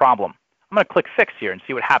that problem. I'm going to click Fix here and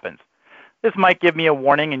see what happens. This might give me a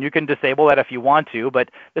warning, and you can disable that if you want to, but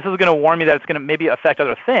this is going to warn me that it's going to maybe affect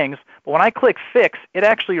other things. But when I click Fix, it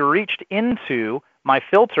actually reached into my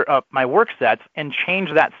filter, my work sets, and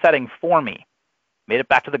changed that setting for me. Made it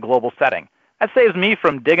back to the global setting. That saves me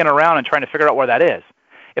from digging around and trying to figure out where that is.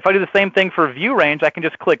 If I do the same thing for view range, I can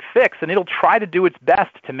just click Fix, and it'll try to do its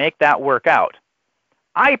best to make that work out.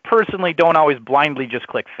 I personally don't always blindly just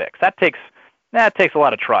click Fix. That takes a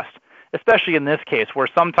lot of trust, especially in this case where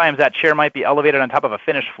sometimes that chair might be elevated on top of a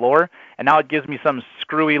finished floor, and now it gives me some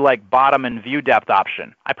screwy like bottom and view depth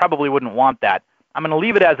option. I probably wouldn't want that. I'm going to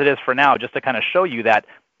leave it as it is for now just to kind of show you that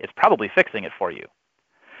it's probably fixing it for you.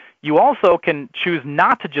 You also can choose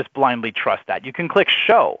not to just blindly trust that. You can click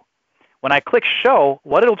Show. When I click Show,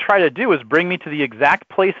 what it'll try to do is bring me to the exact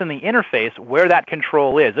place in the interface where that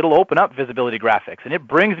control is. It'll open up Visibility Graphics, and it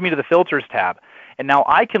brings me to the Filters tab. And now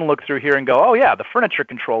I can look through here and go, oh yeah, the furniture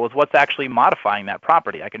control is what's actually modifying that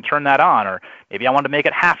property. I can turn that on, or maybe I want to make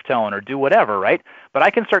it halftone or do whatever, right? But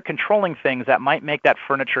I can start controlling things that might make that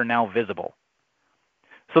furniture now visible.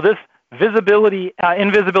 So this Invisibility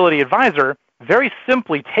Advisor very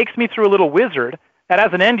simply takes me through a little wizard that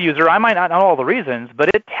as an end user, I might not know all the reasons, but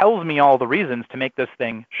it tells me all the reasons to make this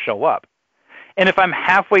thing show up. And if I'm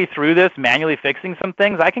halfway through this manually fixing some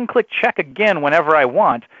things, I can click check again whenever I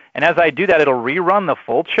want. And as I do that, it'll rerun the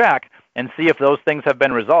full check and see if those things have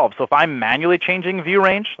been resolved. So if I'm manually changing view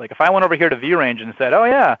range, like if I went over here to view range and said, oh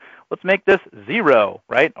yeah, let's make this 0,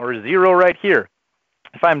 right? Or 0 right here.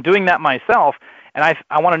 If I'm doing that myself and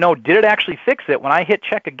I want to know, did it actually fix it? When I hit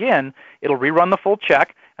check again, it'll rerun the full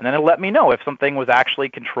check, and then it'll let me know if something was actually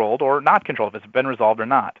controlled or not controlled, if it's been resolved or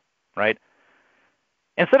not, right?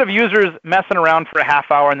 Instead of users messing around for a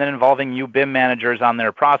half hour and then involving you BIM managers on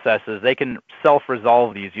their processes, they can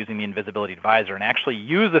self-resolve these using the Invisibility Advisor and actually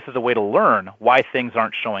use this as a way to learn why things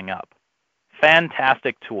aren't showing up.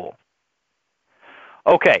 Fantastic tool.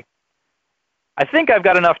 Okay, I think I've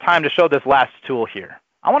got enough time to show this last tool here.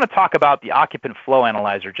 I want to talk about the Occupant Flow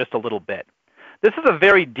Analyzer just a little bit. This is a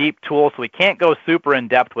very deep tool, so we can't go super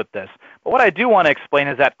in-depth with this. But what I do want to explain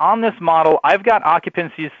is that on this model, I've got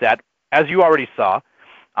occupancies set, as you already saw.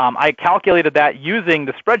 I calculated that using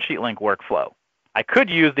the spreadsheet link workflow. I could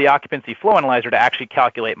use the Occupancy Flow Analyzer to actually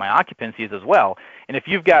calculate my occupancies as well. And if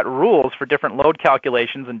you've got rules for different load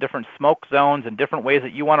calculations and different smoke zones and different ways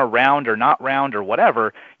that you want to round or not round or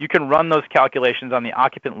whatever, you can run those calculations on the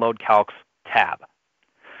Occupant Load Calcs tab.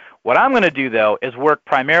 What I'm going to do, though, is work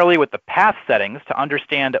primarily with the path settings to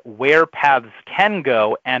understand where paths can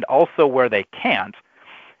go and also where they can't.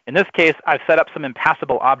 In this case, I've set up some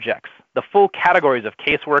impassable objects. The full categories of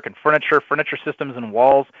casework and furniture systems, and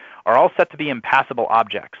walls are all set to be impassable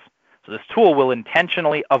objects. So this tool will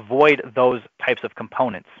intentionally avoid those types of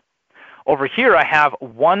components. Over here, I have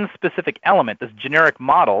one specific element, this generic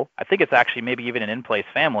model. I think it's actually maybe even an in-place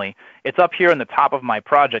family. It's up here in the top of my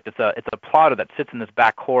project. It's a plotter that sits in this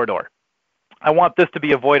back corridor. I want this to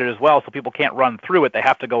be avoided as well so people can't run through it. They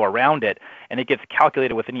have to go around it, and it gets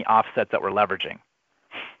calculated with any offsets that we're leveraging.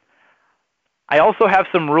 I also have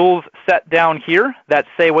some rules set down here that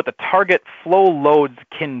say what the target flow loads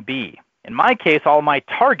can be. In my case, all my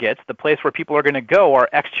targets, the place where people are going to go, are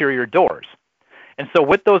exterior doors. And so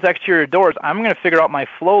with those exterior doors, I'm going to figure out my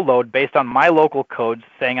flow load based on my local codes,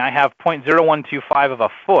 saying I have 0.0125 of a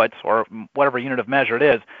foot, or whatever unit of measure it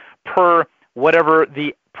is, per whatever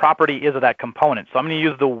the property is of that component. So I'm going to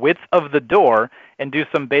use the width of the door and do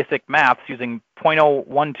some basic maths using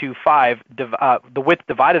 0.0125, the width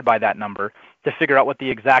divided by that number, to figure out what the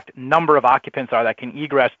exact number of occupants are that can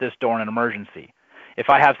egress this door in an emergency. If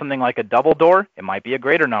I have something like a double door, it might be a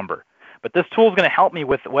greater number. But this tool is going to help me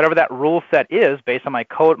with whatever that rule set is based on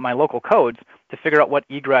my local codes to figure out what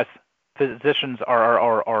egress positions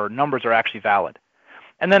or numbers are actually valid.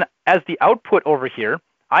 And then as the output over here,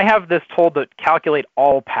 I have this tool to calculate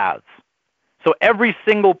all paths. So every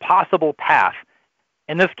single possible path.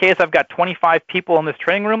 In this case, I've got 25 people in this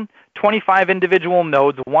training room, 25 individual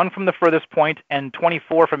nodes, one from the furthest point and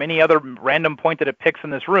 24 from any other random point that it picks in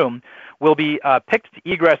this room, will be picked to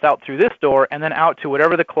egress out through this door and then out to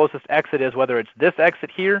whatever the closest exit is, whether it's this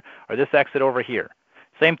exit here or this exit over here.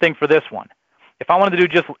 Same thing for this one. If I wanted to do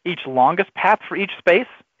just each longest path for each space,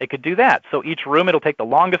 it could do that. So each room, it'll take the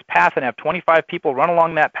longest path and have 25 people run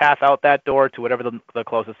along that path out that door to whatever the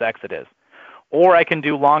closest exit is. Or I can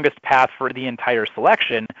do longest path for the entire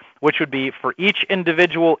selection, which would be for each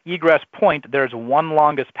individual egress point, there's one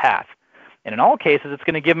longest path. And in all cases, it's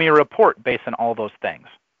going to give me a report based on all those things.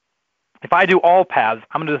 If I do all paths,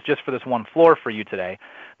 I'm going to do this just for this one floor for you today.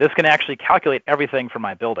 This can actually calculate everything for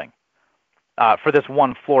my building, for this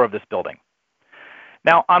one floor of this building.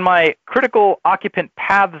 Now, on my critical occupant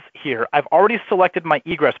paths here, I've already selected my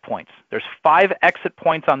egress points. There's 5 exit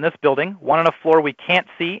points on this building, 1 on a floor we can't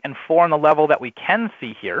see and 4 on the level that we can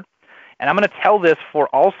see here. And I'm going to tell this for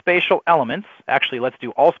all spatial elements. Actually, let's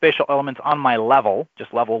do all spatial elements on my level,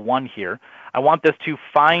 just level 1 here. I want this to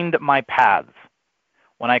find my paths.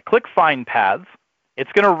 When I click Find Paths,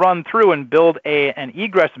 it's going to run through and build an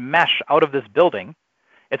egress mesh out of this building.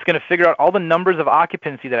 It's going to figure out all the numbers of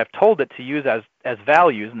occupancy that I've told it to use as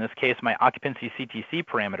values, in this case my occupancy CTC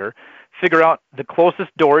parameter, figure out the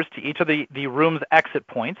closest doors to each of the room's exit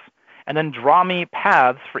points, and then draw me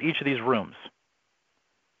paths for each of these rooms.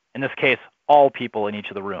 In this case, all people in each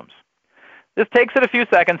of the rooms. This takes it a few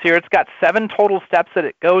seconds here. It's got 7 total steps that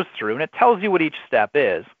it goes through, and it tells you what each step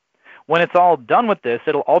is. When it's all done with this,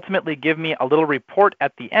 it'll ultimately give me a little report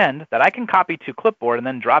at the end that I can copy to clipboard and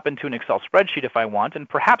then drop into an Excel spreadsheet if I want, and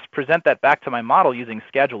perhaps present that back to my model using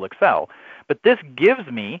Schedule Excel. But this gives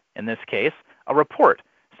me, in this case, a report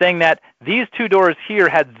saying that these 2 doors here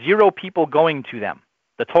had 0 people going to them.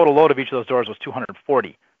 The total load of each of those doors was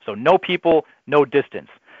 240. So no people, no distance.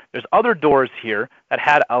 There's other doors here that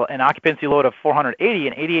had an occupancy load of 480,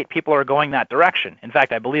 and 88 people are going that direction. In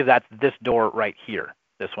fact, I believe that's this door right here.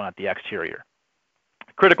 This one at the exterior.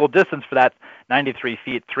 Critical distance for that 93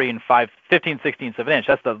 feet, 3 and 15/16 of an inch.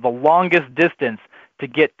 That's the longest distance to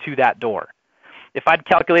get to that door. If I'd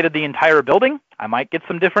calculated the entire building, I might get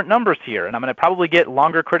some different numbers here, and I'm going to probably get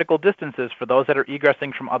longer critical distances for those that are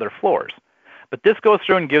egressing from other floors. But this goes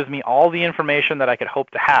through and gives me all the information that I could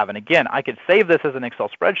hope to have. And again, I could save this as an Excel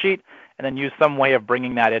spreadsheet and then use some way of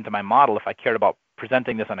bringing that into my model if I cared about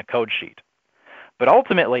presenting this on a code sheet. But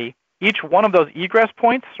ultimately, each one of those egress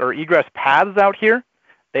points or egress paths out here,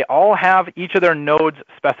 they all have each of their nodes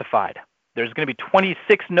specified. There's going to be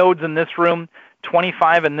 26 nodes in this room,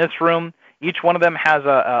 25 in this room. Each one of them has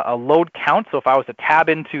a load count. So if I was to tab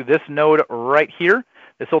into this node right here,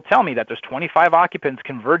 this will tell me that there's 25 occupants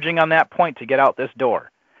converging on that point to get out this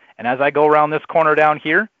door. And as I go around this corner down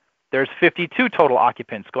here, there's 52 total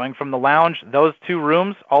occupants going from the lounge, those 2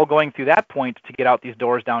 rooms, all going through that point to get out these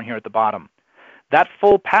doors down here at the bottom. That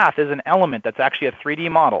full path is an element that's actually a 3D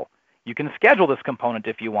model. You can schedule this component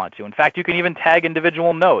if you want to. In fact, you can even tag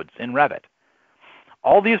individual nodes in Revit.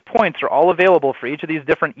 All these points are all available for each of these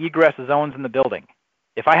different egress zones in the building.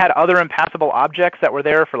 If I had other impassable objects that were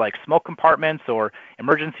there for like smoke compartments or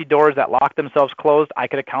emergency doors that lock themselves closed, I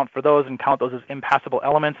could account for those and count those as impassable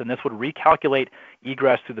elements, and this would recalculate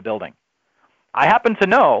egress through the building. I happen to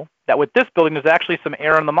know that with this building, there's actually some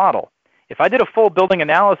error in the model. If I did a full building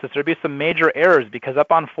analysis, there'd be some major errors because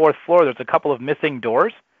up on 4th floor, there's a couple of missing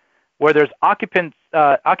doors where there's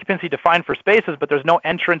occupancy defined for spaces, but there's no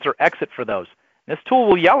entrance or exit for those. This tool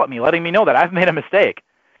will yell at me, letting me know that I've made a mistake.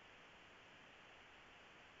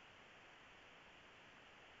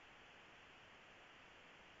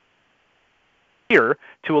 Here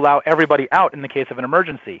to allow everybody out in the case of an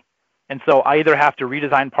emergency. And so I either have to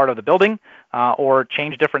redesign part of the building or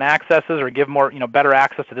change different accesses or give more, better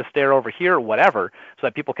access to this stair over here or whatever so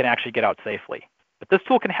that people can actually get out safely. But this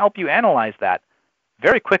tool can help you analyze that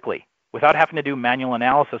very quickly without having to do manual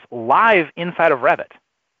analysis live inside of Revit.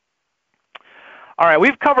 All right,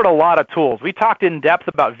 we've covered a lot of tools. We talked in depth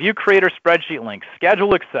about View Creator Spreadsheet Links,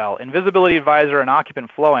 Schedule Excel, Invisibility Advisor, and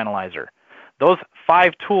Occupant Flow Analyzer. Those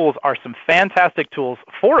 5 tools are some fantastic tools.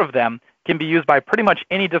 4 of them can be used by pretty much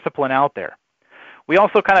any discipline out there. We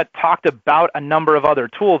also kind of talked about a number of other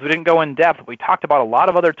tools. We didn't go in depth, but we talked about a lot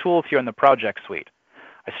of other tools here in the project suite.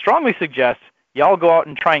 I strongly suggest y'all go out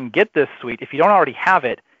and try and get this suite if you don't already have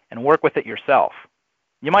it and work with it yourself.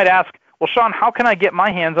 You might ask, well, Shawn, how can I get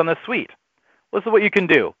my hands on this suite? Well, this is what you can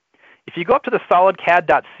do. If you go up to the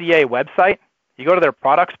solidcad.ca website, you go to their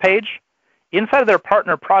products page, inside of their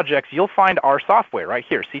partner projects, you'll find our software right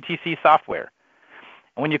here, CTC software.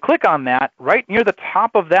 And when you click on that, right near the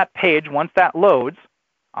top of that page, once that loads,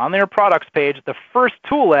 on their products page, the first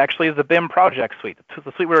tool actually is the BIM Project Suite,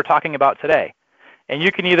 the suite we were talking about today. And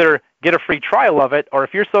you can either get a free trial of it, or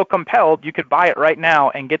if you're so compelled, you could buy it right now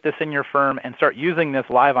and get this in your firm and start using this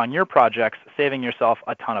live on your projects, saving yourself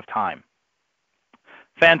a ton of time.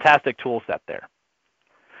 Fantastic tool set there.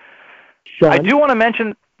 Shawn? I do want to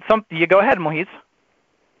mention something. You go ahead, Mohiz.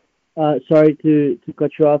 Sorry to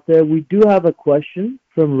cut you off there. We do have a question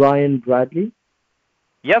from Ryan Bradley.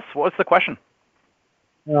 Yes, what's the question?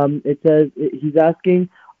 It says, he's asking,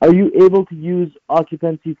 are you able to use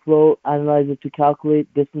occupancy flow analyzer to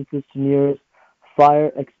calculate distances to nearest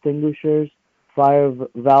fire extinguishers, fire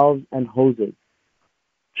valves, and hoses?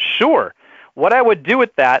 Sure. What I would do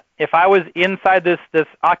with that, if I was inside this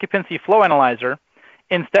occupancy flow analyzer,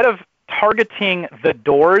 instead of targeting the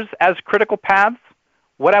doors as critical paths,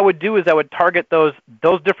 what I would do is I would target those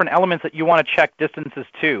different elements that you want to check distances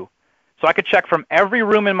to. So I could check from every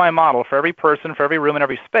room in my model, for every person, for every room in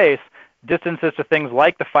every space, distances to things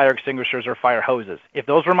like the fire extinguishers or fire hoses. If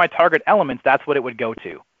those were my target elements, that's what it would go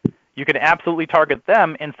to. You can absolutely target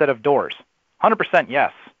them instead of doors. 100%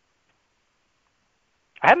 yes.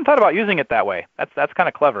 I hadn't thought about using it that way. That's kind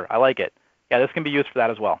of clever. I like it. Yeah, this can be used for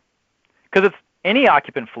that as well. Because it's any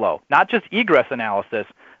occupant flow, not just egress analysis,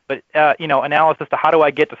 but analysis to how do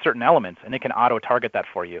I get to certain elements, and it can auto-target that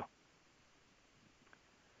for you.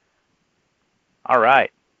 All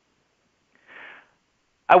right.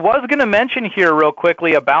 I was going to mention here real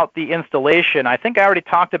quickly about the installation. I think I already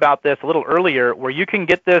talked about this a little earlier, where you can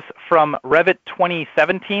get this from Revit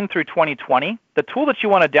 2017 through 2020. The tool that you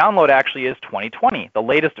want to download actually is 2020, the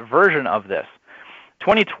latest version of this.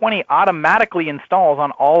 2020 automatically installs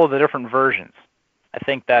on all of the different versions. I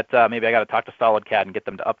think that maybe I got to talk to SolidCAD and get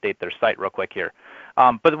them to update their site real quick here.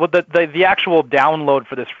 But the actual download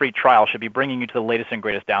for this free trial should be bringing you to the latest and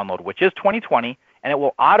greatest download, which is 2020, and it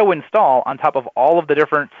will auto-install on top of all of the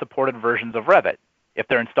different supported versions of Revit. If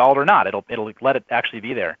they're installed or not, it'll let it actually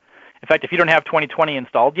be there. In fact, if you don't have 2020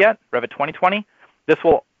 installed yet, Revit 2020, this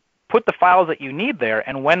will put the files that you need there,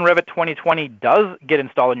 and when Revit 2020 does get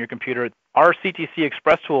installed on your computer, our CTC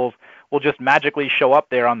Express tools will just magically show up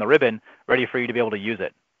there on the ribbon, ready for you to be able to use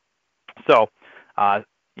it. So,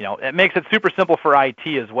 it makes it super simple for IT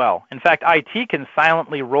as well. In fact, IT can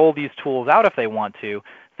silently roll these tools out if they want to.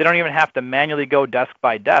 They don't even have to manually go desk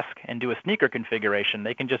by desk and do a sneaker configuration.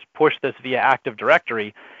 They can just push this via Active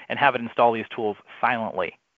Directory and have it install these tools silently.